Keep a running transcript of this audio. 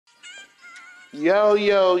Yo,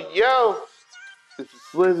 yo, yo! This is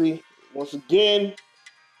Slizzy once again,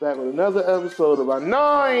 back with another episode of I Know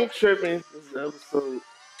I Ain't Tripping. This is episode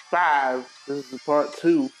 5. This is the part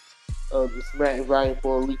 2 of the Smack Volume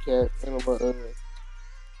 4 recap, and I'm gonna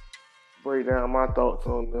break down my thoughts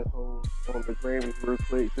on the Grammys real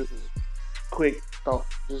quick. This is quick thought,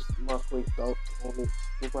 just my quick thoughts on it.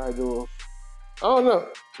 We'll probably do I don't know.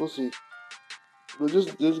 We'll see. But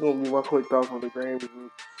just gonna be my quick thoughts on the Grammys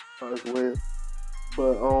as well.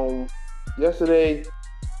 But yesterday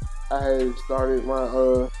I had started my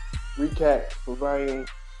recap for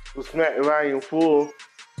Smack Volume 4,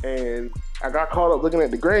 and I got caught up looking at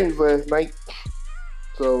the Grammys last night,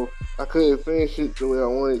 so I couldn't finish it the way I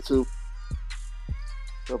wanted to.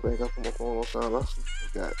 Go back up on my phone on sound. I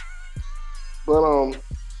forgot. But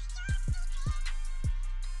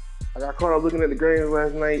I got caught up looking at the Grammys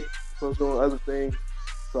last night, so I was doing other things,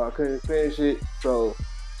 so I couldn't finish it. So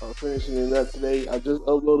I'm finishing it up today. I just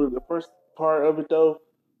uploaded the first part of it though,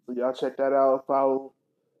 so y'all check that out. Follow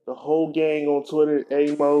the whole gang on Twitter,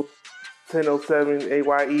 AMO 1007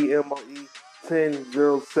 AYEMOE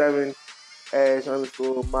 1007 Ash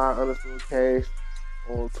underscore my underscore cash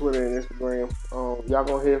on Twitter and Instagram. Y'all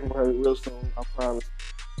gonna hear from her real soon. I promise.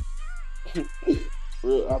 I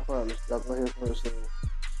promise. Y'all gonna hear from her soon.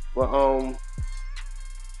 But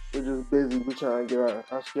we're just busy. We trying to get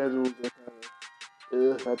our schedules kind of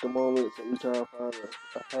at the moment, so we trying to find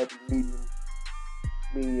a happy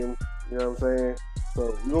medium. You know what I'm saying? So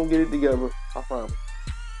we gonna get it together. I promise.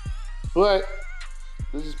 But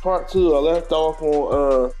this is part 2. I left off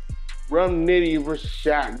on Rum Nitty versus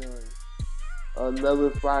Shotgun. Another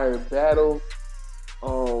fire battle.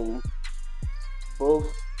 Both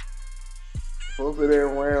of their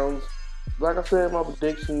rounds. Like I said, my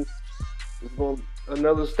predictions is going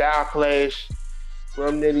another style clash.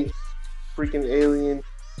 Rum Nitty, freaking alien,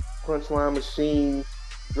 punchline machine,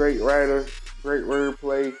 great writer, great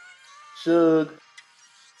wordplay. Suge,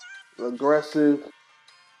 aggressive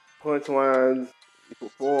punchlines,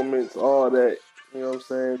 performance, all that. You know what I'm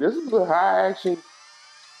saying? This is a high action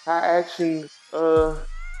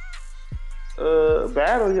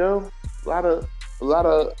battle, yo. A lot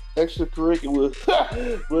of extracurricular,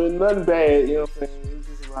 but nothing bad. You know what I'm saying? It's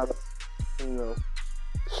just a lot of, you know.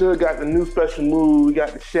 Should got the new special move. We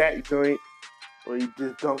got the Shaq joint where he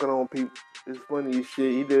just dunking on people. It's funny as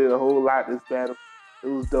shit. He did a whole lot this battle. It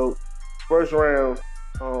was dope. First round,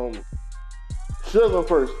 Suge went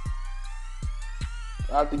first.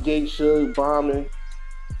 Out the gate, Suge bombing.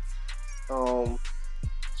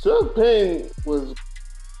 Suge Penn was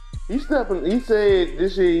he stepping. He said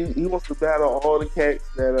this year he wants to battle all the cats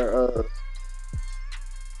that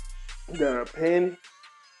are pinned,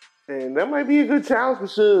 and that might be a good challenge for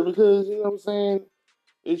Suge because you know what I'm saying.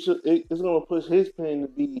 It's gonna push his pin to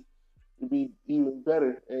be even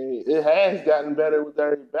better, and it has gotten better with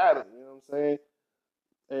every battle. You know what I'm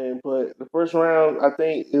saying. But the first round, I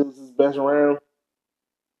think it was his best round.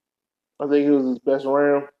 I think it was his best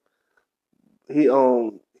round. He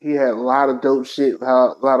had a lot of dope shit, a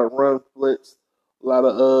lot of run flips, a lot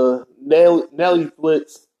of Nelly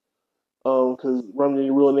flips. Because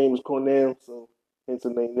Rumney's real name is Cornell, so hence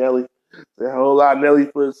the name Nelly. So a whole lot of Nelly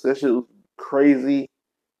flips. That shit was crazy.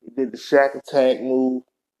 He did the Shack Attack move.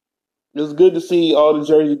 It was good to see all the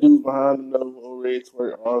Jersey dudes behind him though, on Red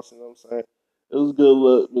Twerk Austin, you know what I'm saying? It was a good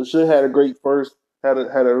look. But should had a great first, had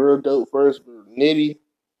a real dope first, but Nitty,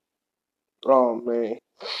 oh man.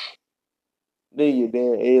 Then you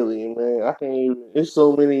damn alien, man. I can't even it's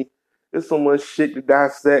so much shit to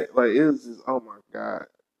dissect. Like it was just oh my god.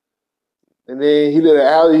 And then he did an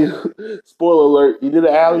alley spoiler alert, he did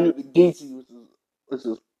an alley to Geechee, which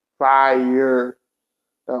is fire.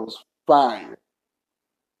 That was fire.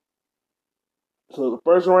 So the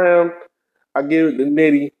first round, I give it to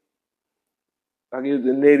Nitty. I give it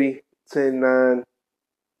to Nitty 10-9.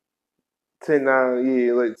 10-9,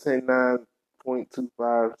 yeah, like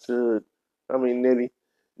 10-9.25 should. I mean Nitty.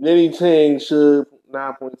 Nitty 10 should 9.25,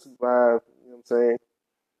 you know what I'm saying?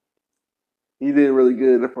 He did really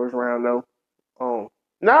good the first round though.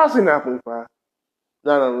 Now I say 9.5.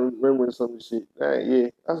 Now I'm remembering some of the shit. Yeah,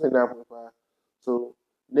 I say 9.5. So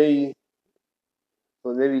Nitty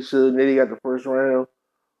Nitty got the first round.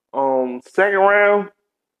 Second round,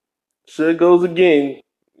 Should goes again.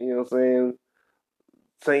 You know what I'm saying?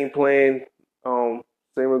 Same plan, um,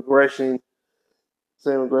 same aggression,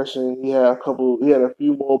 same aggression. He had a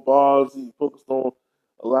few more balls. He focused on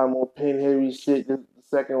a lot more pin heavy shit the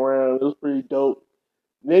second round. It was pretty dope.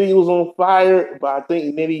 Nitty was on fire, but I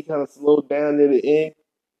think Nitty kind of slowed down near the end.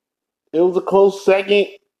 It was a close second,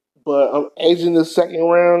 but I'm edging the second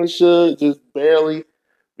round. It should just barely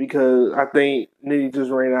because I think Nitty just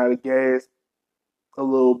ran out of gas a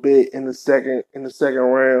little bit in the second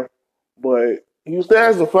round. But he still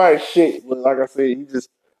has to fight shit. But like I said,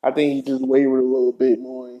 I think he just wavered a little bit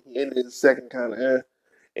more. And he ended the second kind of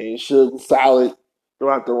and Suge was solid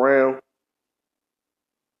throughout the round.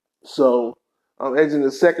 So I'm edging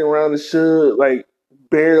the second round of Suge, like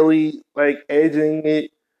barely like edging it.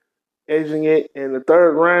 And the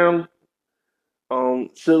third round,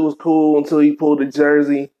 Suge was cool until he pulled the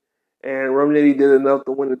jersey, and Rum Nitty did enough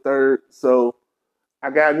to win the third. So I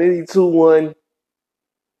got Nitty 2-1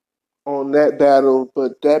 on that battle,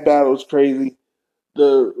 but that battle was crazy.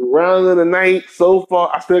 The round of the night so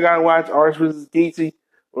far, I still gotta watch Arch versus Geechee,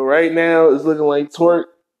 but right now it's looking like Twerk's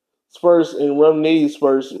first and Rum Nitty's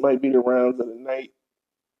first might be the rounds of the night.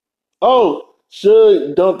 Oh,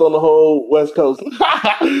 Suge dunked on the whole West Coast.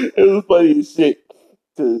 It was funny as shit.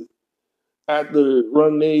 Cause after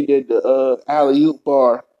Rum Nitty did the alley oop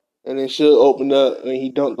bar, and then Suge opened up and he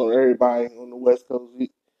dunked on everybody on the West Coast.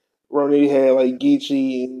 Rum Nitty had like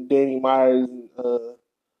Geechee and Danny Myers and a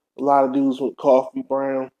lot of dudes with Coffee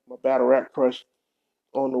Brown, my battle rap crush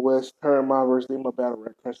on the West. Her and my verse, they my battle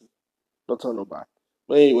rap crushes. Don't tell nobody.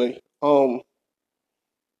 But anyway,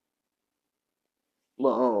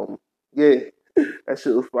 yeah, that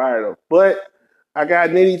shit was fire though. But I got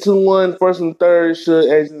Nitty 2-1, first and third, should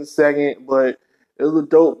edge in the second, but it was a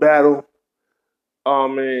dope battle.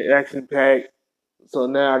 And action packed. So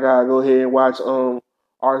now I gotta go ahead and watch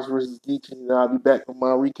Arts versus Geechee, and I'll be back with my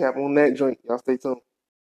recap on that joint. Y'all stay tuned.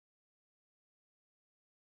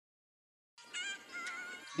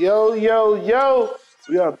 Yo, yo, yo,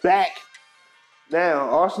 we are back. Now,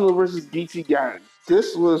 Arsenal versus Geechee guy.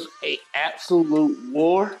 This was a absolute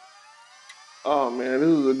war. Oh man, this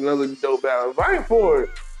was another dope battle. Volume 4,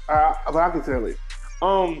 I can tell it.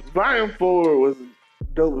 Volume 4 was a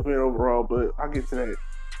dope event overall, but I'll get to that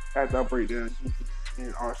after I break down Geechee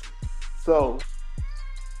and Arsenal. So,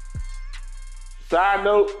 side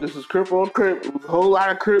note, this is Crip on Crip. It was a whole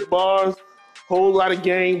lot of Crip bars, whole lot of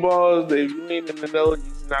gang bars that if you ain't in the know, you're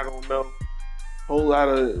just not gonna know. Whole lot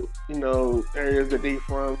of, areas that they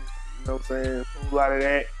from, you know what I'm saying? Whole lot of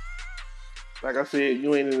that. Like I said,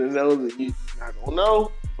 you ain't in the know, then you just not gonna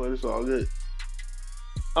know, but it's all good.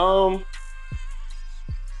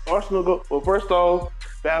 Arsenal go well first off,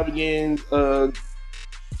 battle begins,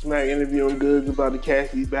 Smack interviewing Goods about the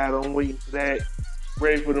Cassidy battle. I'm waiting for that.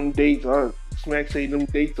 Ready for them dates. Smack say them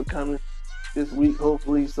dates are coming this week,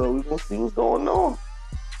 hopefully. So we're gonna see what's going on.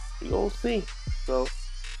 We're gonna see. So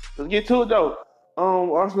let's get to it though.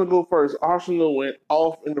 Arsenal go first. Arsenal went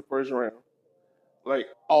off in the first round. Like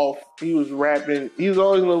off. He was rapping. He was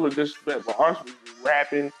always a little bit disrespect, but Arsenal was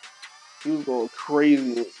rapping. He was going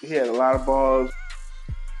crazy. He had a lot of bars.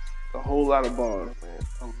 A whole lot of bars, man.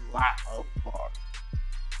 A lot of bars.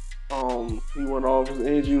 He went off. His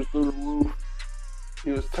energy was through the roof.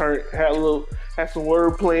 He was turned. Had some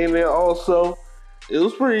word playing there also. It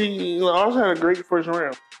was pretty. Arsenal had a great first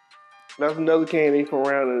round. That's another candidate for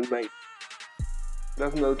round of the night.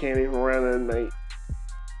 That's another candidate for round of the night.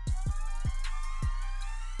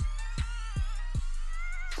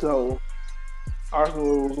 So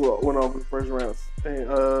Arsenal went off in the first round, and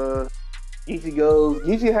Geechee goes.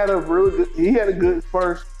 Geechee had a really good. He had a good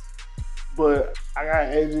first, but I got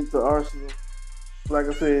edged to Arsenal. Like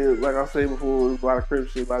I said before, it was a lot of crib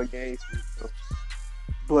shit, a lot of gang shit. So.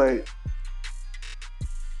 But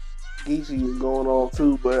Geechee was going off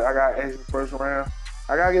too, but I got edged the first round.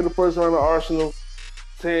 I gotta get the first round of Arsenal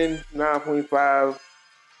 10, 9.5.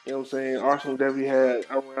 You know what I'm saying? Arsenal definitely had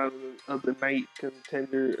a round of the night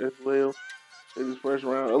contender as well in this first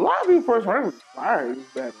round. A lot of these first round was fire in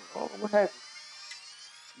this battle. Oh, what happened?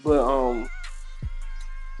 But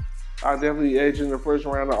I definitely edged in the first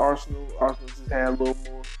round of Arsenal. Arsenal just had a little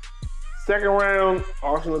more. Second round,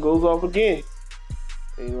 Arsenal goes off again.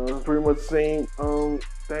 It's pretty much the same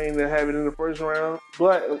thing that happened in the first round.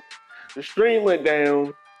 But the stream went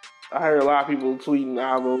down. I heard a lot of people tweeting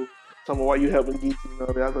Avo, talking about why you helping Geechee and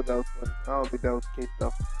all that. I thought that was funny. I don't think that was the case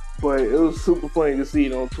though. But it was super funny to see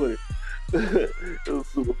it on Twitter. It was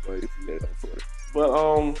super funny to see that on Twitter. But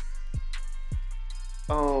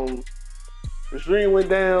the stream went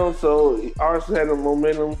down, so Arsenal had a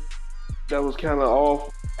momentum that was kind of off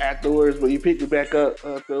afterwards, but he picked it back up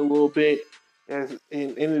after a little bit and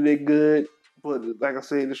ended it good. But like I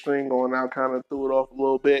said, the stream going out kind of threw it off a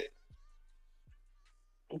little bit.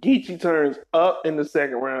 Geechee turns up in the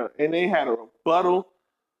second round, and they had a rebuttal.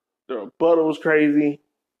 The rebuttal was crazy.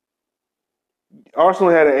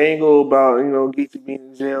 Arsenal had an angle about Geechee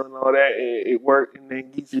being in jail and all that, and it worked. And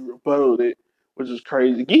then Geechee rebutted it, which is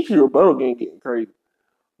crazy. Geechee rebuttal game getting crazy,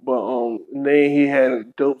 But and then he had a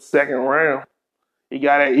dope second round.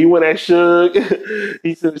 He went at Suge.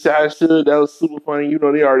 He sent a shot at Suge. That was super funny. You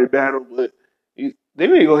know they already battled, but they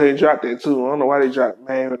need to go ahead and drop that too. I don't know why they dropped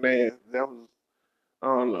Man and Man. That was I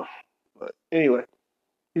don't know. But anyway,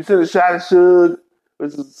 he sent a shot at Suge,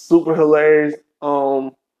 which is super hilarious.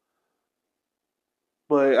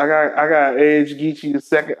 But I got edge Geechee the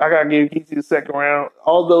second. I got to give Geechee the second round.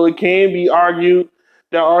 Although it can be argued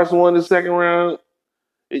that Arsenal won the second round,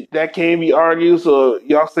 that can be argued. So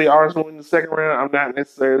y'all say Arsenal in the second round. I'm not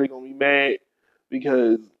necessarily gonna be mad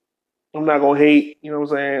because I'm not gonna hate. You know what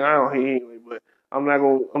I'm saying? I don't hate anyway, but I'm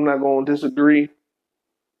not gonna disagree.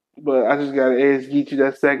 But I just gotta ask Geechee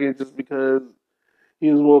that second just because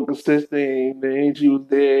he was more consistent. The energy was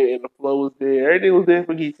there and the flow was there. Everything was there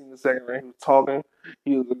for Geechee in the second round. He was talking.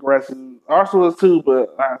 He was aggressive. Arsenal was too,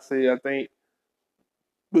 but like I say, I think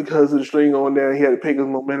because of the string going down, he had to pick his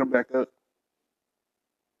momentum back up,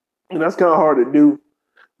 and that's kind of hard to do.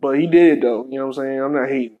 But he did it though. You know what I'm saying? I'm not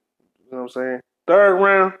hating. You know what I'm saying? Third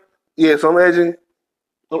round, yes, I'm edging.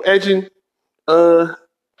 I'm edging. Uh,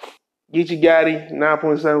 Geechee Gotti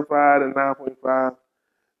 9.75 and 9.5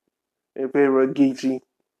 in favor of Geechee.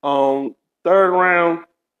 Um, third round,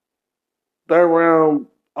 third round.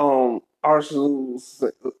 Arsenal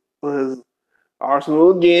was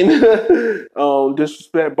Arsenal again.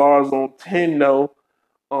 Disrespect bars on 10 though.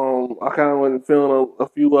 I kind of wasn't feeling a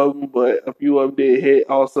few of them, but a few of them did hit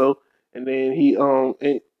also. And then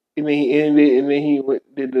and then he ended it, and then he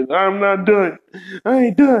did the "I'm not done, I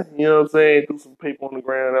ain't done." You know what I'm saying? Threw some paper on the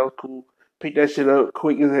ground. That was cool. Picked that shit up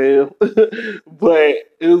quick as hell. But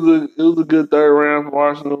it was a good third round for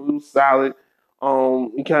Arsenal. It was solid.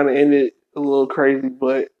 He kind of ended a little crazy,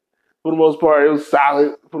 but for the most part, it was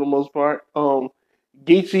solid. For the most part,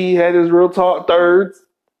 Geechee had his real talk thirds.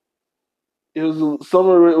 Some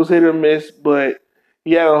of it was hit or miss, but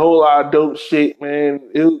he had a whole lot of dope shit, man.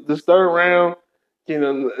 This third round,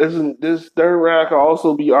 this third round could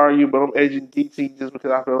also be argued, but I'm edging Geechee just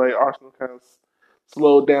because I feel like Arsenal kind of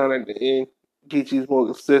slowed down at the end. Geechee's more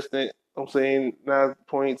consistent. I'm saying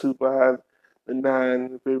 9.25 and 9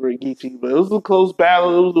 in favor of Geechee, but it was a close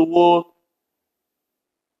battle. It was a war.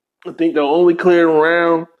 I think the only clear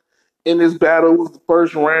round in this battle was the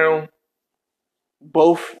first round.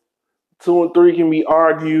 Both two and three can be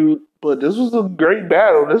argued, but this was a great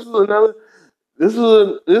battle. This is another. This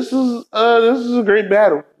is a great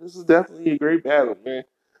battle. This is definitely a great battle, man.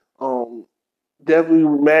 Um, definitely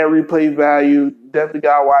mad replay value. Definitely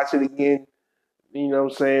gotta watch it again. You know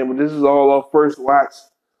what I'm saying? But this is all our first watch,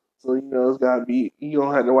 so it's gotta be. You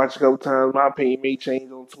don't have to watch a couple times. My opinion may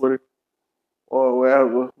change on Twitter or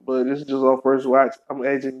whatever, but this is just our first watch. I'm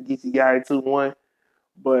edging GT Guy 2-1,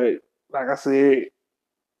 but like I said,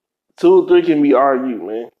 two and three can be argued,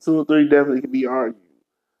 man. Two and three definitely can be argued.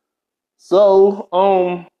 So,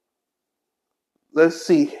 let's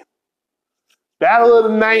see. Battle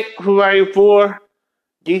of the night for Volume 4.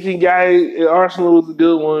 Geechee Guy Arsenal was a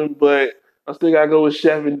good one, but I still gotta go with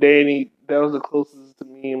Chef and Danny. That was the closest to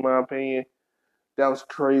me, in my opinion. That was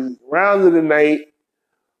crazy. Round of the night.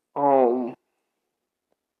 Um,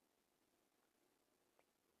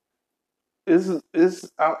 this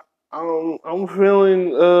I'm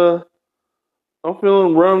feeling I'm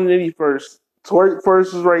feeling Rum Nitty first. Twerk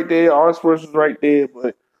first is right there. Ours first is right there,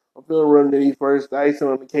 but I'm feeling Rum Nitty first. The icing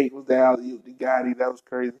on the cake was the alley of the Gotti. That was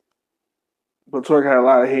crazy. But Twerk had a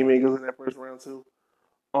lot of haymakers in that first round too.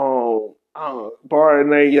 Bar at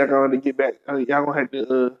night, y'all gonna have to get back. Y'all gonna have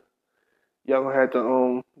to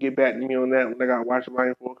get back to me on that when I gotta watch the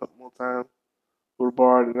line for a couple more times for the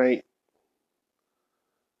bar tonight.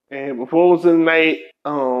 And performance of the night,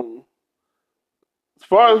 as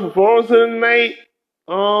far as performance of the night,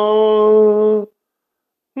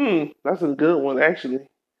 that's a good one actually.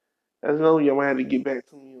 That's another one y'all might have to get back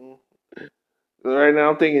to me on. Right now,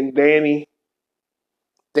 I'm thinking Danny.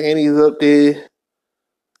 Danny's up there.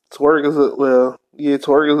 Twerk is up. Well, yeah,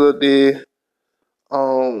 Twerk is up there.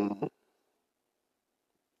 Um,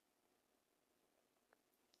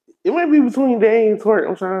 it might be between Danny and Twerk.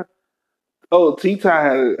 I'm trying. Oh, T Ty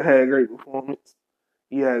had a great performance.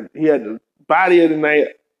 He had the body of the night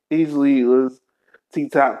easily. It was T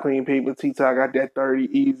Top clean paper. T Top got that 30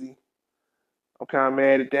 easy. I'm kind of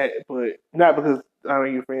mad at that, but not because I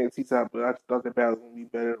ain't a fan of T Top, but I just thought that battle was gonna be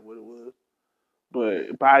better than what it was.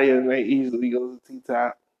 But body of the night easily goes to T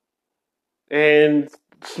Top. And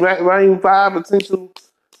Smack Volume 5 potential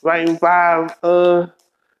Volume 5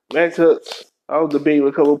 matchups. I was debating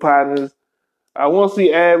with a couple partners. I want to see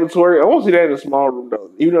Twerk. I want to see that in a small room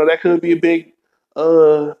though. Even though that could be a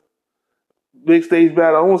uh big stage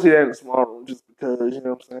battle. I want to see that in a small room just because, you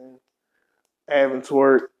know what I'm saying? Avon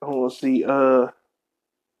Twerk. I want to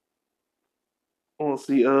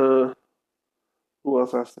see who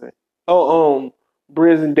else I say?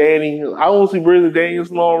 Briz and Danny. I want to see Briz and Danny in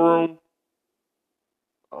small room.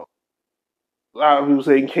 A lot of people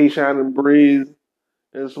say K-Shine and Briz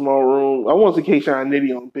in a small room. I want to see K-Shine and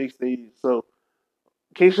Nitty on the big stage. So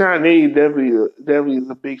K-Shine and Nitty definitely is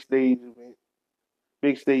a big stage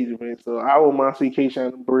event. So I would mind see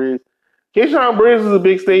K-Shine and Briz. K-Shine and Briz is a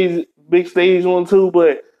big stage one too,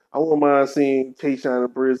 but I wouldn't mind seeing K-Shine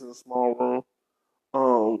and Briz in a small room.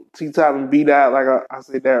 T Top and B Dot, like I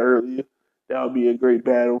said that earlier, that would be a great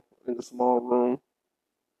battle in the small room.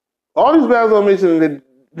 All these battles I mentioned that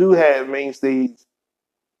do have main stage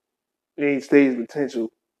potential,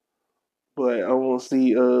 but I want to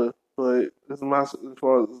see but as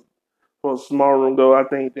far as small room go, I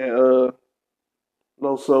think that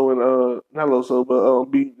Loso and not Loso, but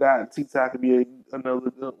B Dot T Top could be another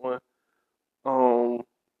good one. Um,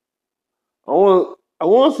 I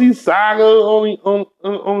want to see Saga on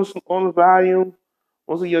the volume.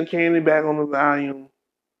 I want to see Young Candy back on the volume.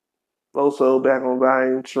 Loso back on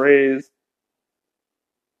volume. Trez.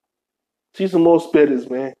 See some more spitters,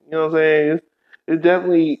 man. You know what I'm saying? It's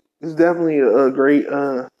definitely a great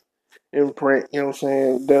imprint. You know what I'm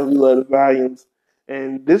saying? Definitely love the volumes,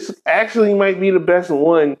 and this actually might be the best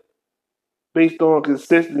one based on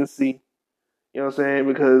consistency. You know what I'm saying?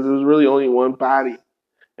 Because there was really only one body,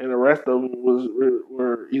 and the rest of them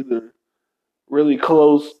were either really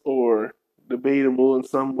close or debatable in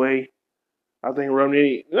some way. I think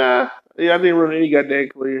I think Romney got that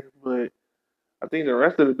clear, but I think the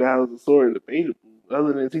rest of the battles are sort of debatable.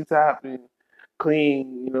 Other than T Top and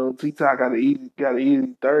Clean, T Top got an easy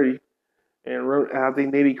 30, and I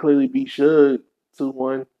think Nitty clearly beat Suge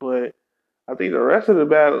 2-1, but I think the rest of the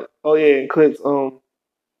battle. Oh yeah, and Clips.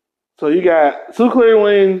 So you got two clear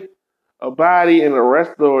wins, a body, and the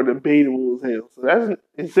rest are debatable as hell. So that's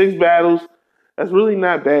in 6 battles. That's really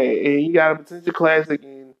not bad. And you got a potential classic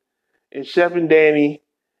in Chef and Danny,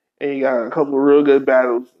 and you got a couple of real good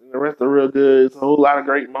battles, and the rest are real good. It's a whole lot of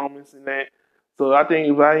great moments in that. So I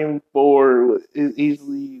think Volume 4 is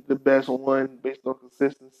easily the best one based on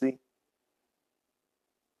consistency.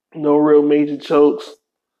 No real major chokes.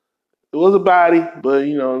 It was a body, but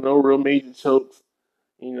no real major chokes.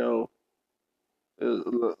 You know,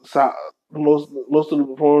 most of the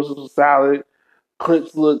performances were solid.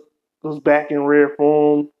 Clips was back in rare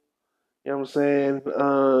form. You know what I'm saying?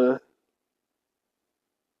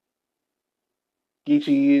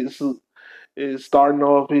 Geechee is starting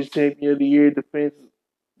off his champion of the year defense.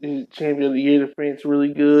 His champion of the year defense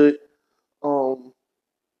really good. Um,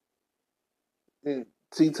 and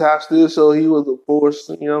T Top still showed he was a force.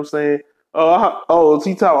 You know what I'm saying?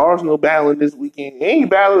 T Top Arsenal battling this weekend. And he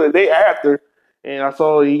battled the day after, and I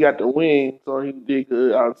saw he got the win, so he did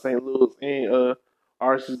good out of St. Louis. And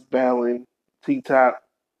Arsenal's battling T Top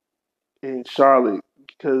in Charlotte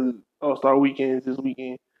because All Star Weekend is this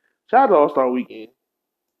weekend. Shout out to All Star Weekend.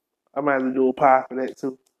 I might have to do a pie for that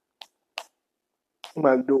too. I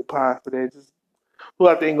might have to do a pie for that. Just who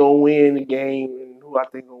I think gonna win the game and who I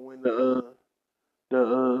think gonna win the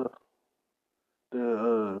the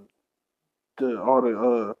all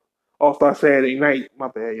the All Star Saturday night. My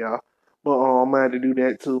bad, y'all. But I'm gonna have to do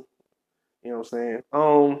that too. You know what I'm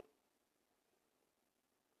saying?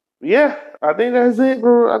 Yeah, I think that's it,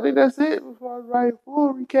 bro. I think that's it before I write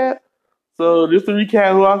full recap. So just to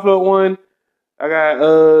recap who I felt won, I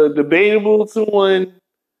got debatable 2-1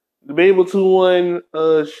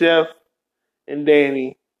 Chef and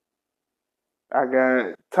Danny. I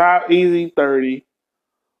got top easy 30.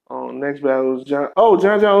 Next battle was John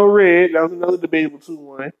Red. That was another debatable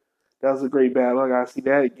 2-1. That was a great battle. I gotta see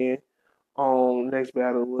that again. Next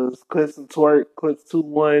battle was Clips and Twerk. Clips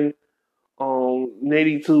 2-1.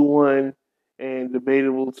 Nitty 2-1, and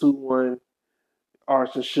debatable 2-1.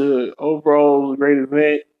 Arson should. Overall, it was a great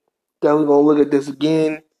event. Definitely gonna look at this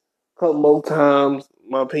again a couple more times.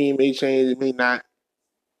 My opinion may change, it may not.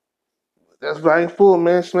 That's Volume 4,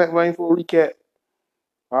 man. Smack Volume 4 recap.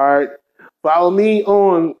 All right. Follow me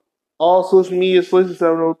on all social media,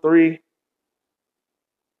 Slisher703.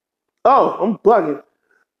 Oh, I'm bugging.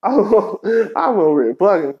 I'm over here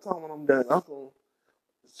bugging. Tell me when I'm done. I'm going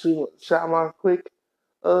to shout my quick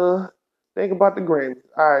think about the Grammys.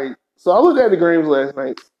 All right. So I looked at the Grammys last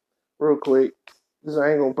night real quick. I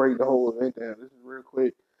ain't going to break the whole event down. This is real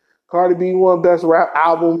quick. Cardi B won Best Rap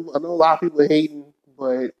Album. I know a lot of people are hating,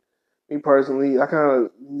 but me personally, I kind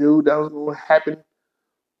of knew that was going to happen.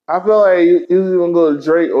 I feel like it was going to go to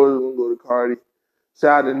Drake or it was going to go to Cardi.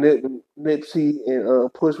 Shout out to Nipsey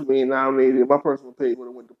and Push being nominated. My personal pick would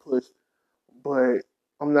have went to Push, but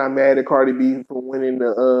I'm not mad at Cardi B for winning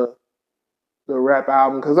the rap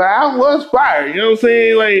album because I was fire. You know what I'm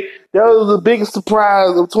saying? Like that was the biggest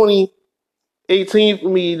surprise of 2018 for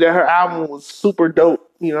me that her album was super dope.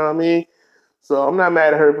 You know what I mean? So I'm not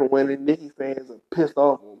mad at her for winning. Nicki fans are pissed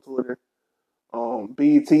off on Twitter.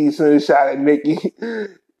 BT sent a shot at Nicki,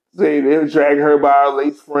 saying they were dragging her by her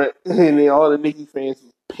lace front, and then all the Nicki fans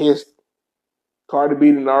was pissed. Cardi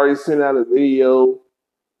B done already sent out a video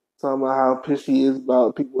talking about how pissed she is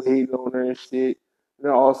about people hating on her and shit. And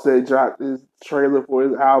then Offset dropped this trailer for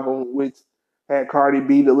his album, which had Cardi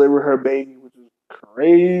B deliver her baby, which was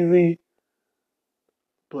crazy.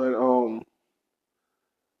 But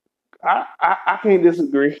I can't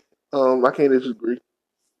disagree. I can't disagree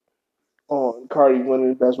on Cardi winning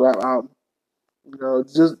the best rap album. You know,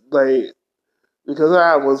 just like because her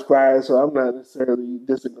album was fire, so I'm not necessarily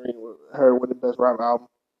disagreeing with her winning the best rap album.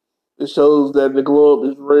 It shows that the glow up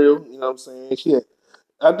is real. You know what I'm saying?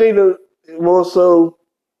 I think the more so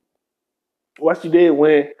what she did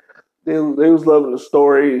when they was loving the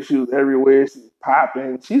story. She was everywhere. She's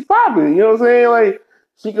popping. She's popping. You know what I'm saying? Like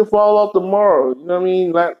she could fall off tomorrow. You know what I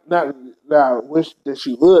mean? Not I wish that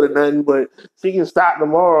she would or nothing, but she can stop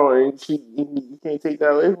tomorrow, and you can't take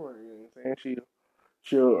that away from her. You know what I'm saying?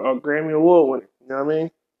 She'll a Grammy Award winner. You know what I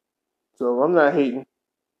mean? So I'm not hating.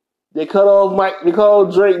 They cut off Mike. They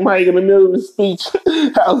called Drake Mike in the middle of the speech.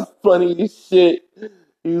 That was funny as shit.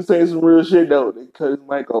 He was saying some real shit though. They cut his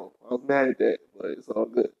mic off. I was mad at that, but it's all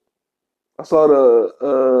good. I saw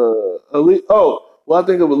what I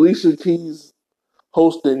think of Alicia Keys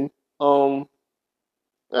hosting. Um,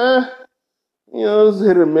 eh, it was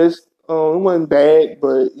hit or miss. It wasn't bad,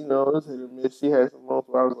 but it was hit or miss. She had some moments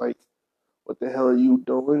where I was like, "What the hell are you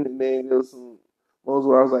doing?" And then there was some moments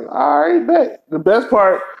where I was like, "All right, bet." The best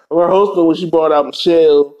part of her hosting was she brought out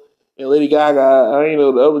Michelle and Lady Gaga. I ain't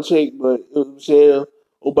know the other chick, but it was Michelle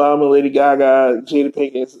Obama, Lady Gaga, Jada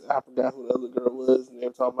Pinkett. I forgot who the other girl was, and they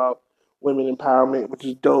were talking about women empowerment, which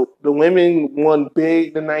is dope. The women won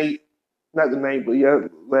big tonight. Not the night, but yeah,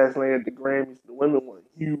 last night at the Grammys. The women won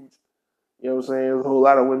huge. You know what I'm saying? There's a whole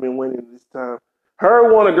lot of women winning this time.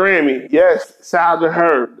 Her won a Grammy. Yes, shout out to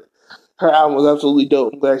her. Her album was absolutely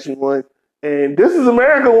dope. I'm glad she won. And This Is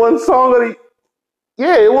America won Song of the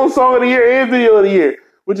it won Song of the Year and Video of the Year,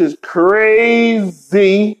 which is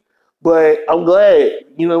crazy. But I'm glad,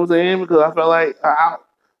 you know what I'm saying? Because I felt like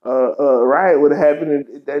Riot would have happened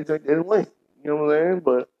and that joint didn't win. You know what I'm saying?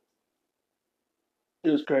 But it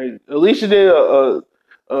was crazy. Alicia did a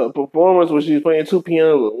performance where she was playing two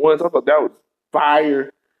pianos at once. I thought that was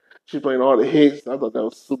fire. She was playing all the hits. I thought that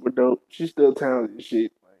was super dope. She's still talented and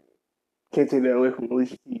shit. Like, can't take that away from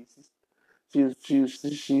Alicia Keys. She's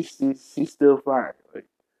still fire. Like,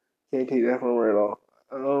 can't take that from her at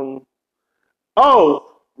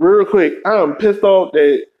all. Real quick, I'm pissed off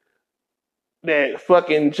that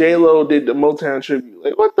fucking J Lo did the Motown tribute.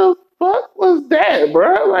 Like, what the fuck was that,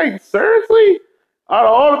 bro? Like, seriously? Out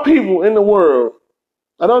of all the people in the world,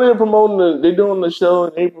 I know they're promoting they're doing the show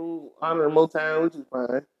in April honoring Motown, which is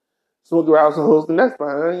fine. Smokey Robinson hosting, that's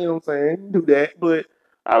fine. You know what I'm saying? Do that, but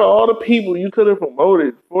out of all the people you could have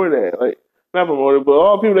promoted for that, like not promoted, but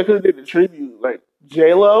all the people that could have did the tribute, like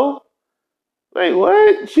J Lo. Like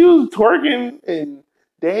what? She was twerking and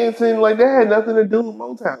dancing like that had nothing to do with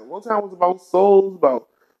Motown. Motown was about souls, about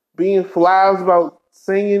being fly, it was about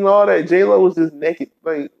singing and all that. J Lo was just naked.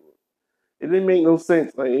 Like it didn't make no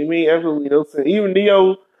sense. Like it made absolutely no sense. Even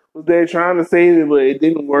Neo was there trying to save it, but it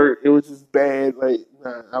didn't work. It was just bad. Like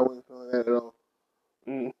nah, I wasn't feeling that at all.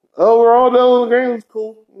 Overall, though, the game was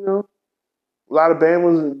cool. A lot of band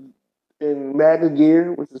was in MAGA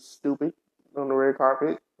gear, which is stupid on the red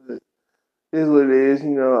carpet. But it is what it is.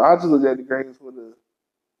 I just look at the games for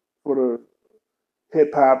the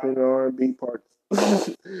hip hop and R and B parts,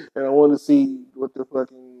 and I want to see what the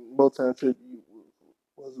fucking Motown tribute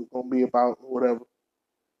was going to be about or whatever.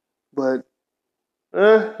 But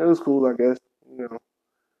it was cool, I guess.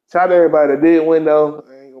 Shout out to everybody that did win though.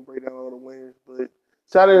 I ain't gonna break down all the winners, but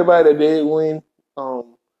shout out to everybody that did win.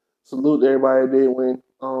 Salute to everybody that did win.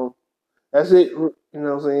 That's it. You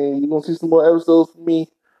know what I'm saying? You're gonna see some more episodes from me.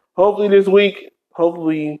 Hopefully this week.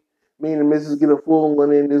 Hopefully me and the missus get a full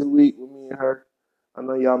one in this week with me and her. I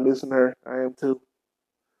know y'all missing her. I am too.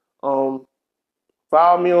 Follow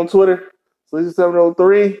me on Twitter,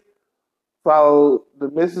 Sleazy703. Follow the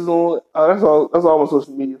missus on that's all my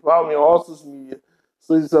social media. Follow me on all social media.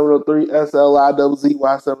 Sleazy703,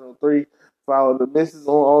 SLIZZY703. Follow the missus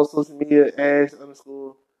on all social media,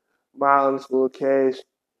 Ash_my_cash.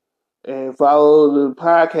 And follow the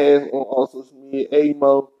podcast on all social media,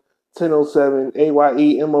 AYEMO1007,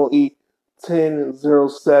 AYEMOE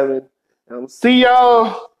 1007. See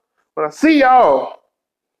y'all. When I see y'all,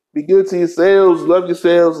 be good to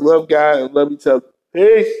yourselves, love God, and love each other.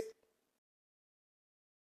 Peace.